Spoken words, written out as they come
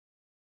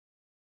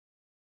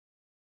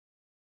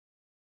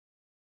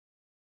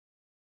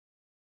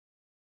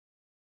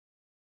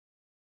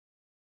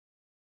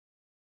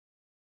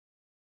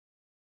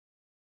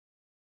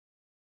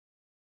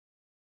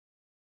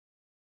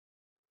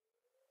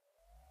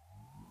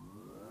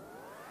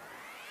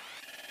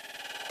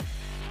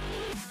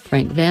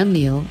Frank van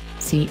Meel,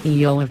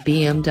 CEO of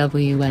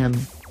BMW M,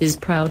 is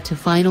proud to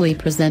finally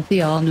present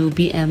the all-new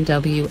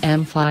BMW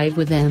M5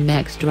 with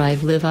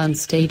xDrive live on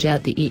stage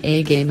at the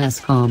EA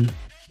Gamescom.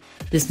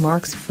 This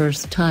marks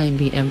first time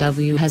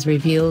BMW has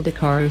revealed a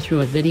car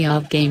through a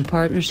videovgame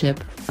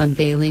partnership,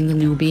 unveiling the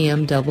new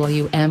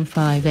BMW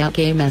M5 at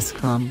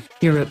Gamescom,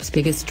 Europe's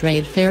biggest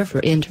trade fair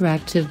for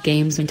interactive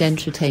games and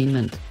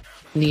entertainment.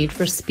 Need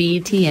for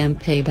SpeedTM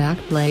Payback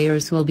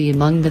players will be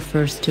among the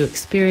first to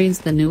experience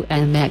the new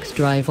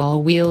xDrive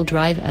all-wheel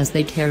drive as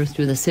they tear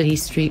through the city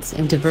streets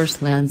and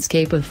diverse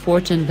landscape of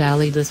Fortune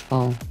Valley this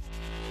fall.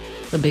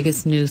 The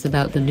biggest news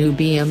about the new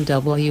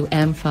BMW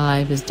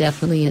M5 is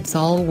definitely its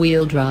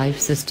all-wheel drive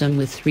system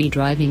with 3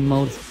 driving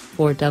modes,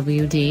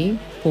 4WD,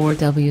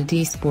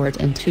 4WD Sport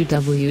and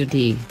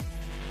 2WD.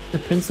 The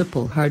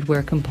principal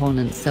hardware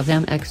components of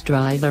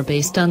xDrive are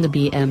based on the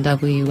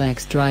BMW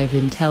xDrive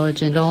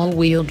intelligent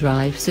all-wheel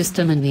drive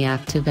system and the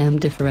Active M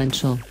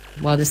Differential,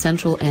 while the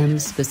central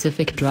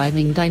M-specific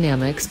driving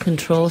dynamics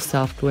control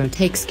software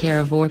takes care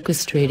of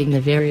orchestrating the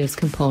various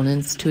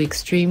components to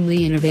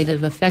extremely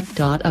innovative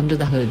effect. Under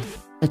the hood,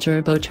 a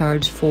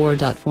turbocharged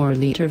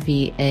 4.4-liter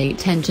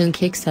V8 engine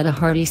kicks at a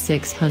hearty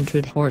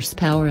 600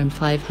 horsepower and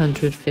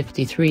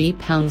 553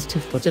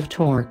 pounds-to-foot of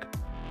torque.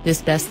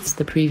 This bests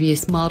the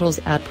previous model's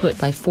output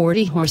by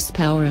 40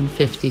 horsepower and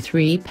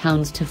 53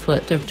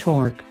 pounds-to-foot of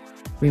torque.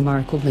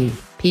 Remarkably,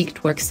 peak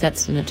torque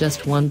sets in at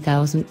just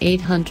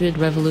 1,800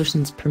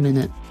 revolutions per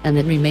minute, and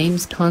it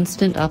remains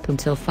constant up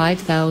until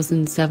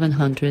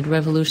 5,700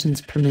 revolutions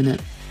per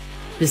minute.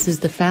 This is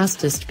the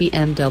fastest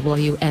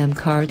BMW M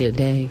car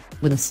today,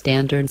 with a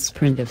standard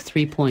sprint of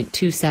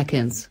 3.2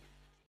 seconds.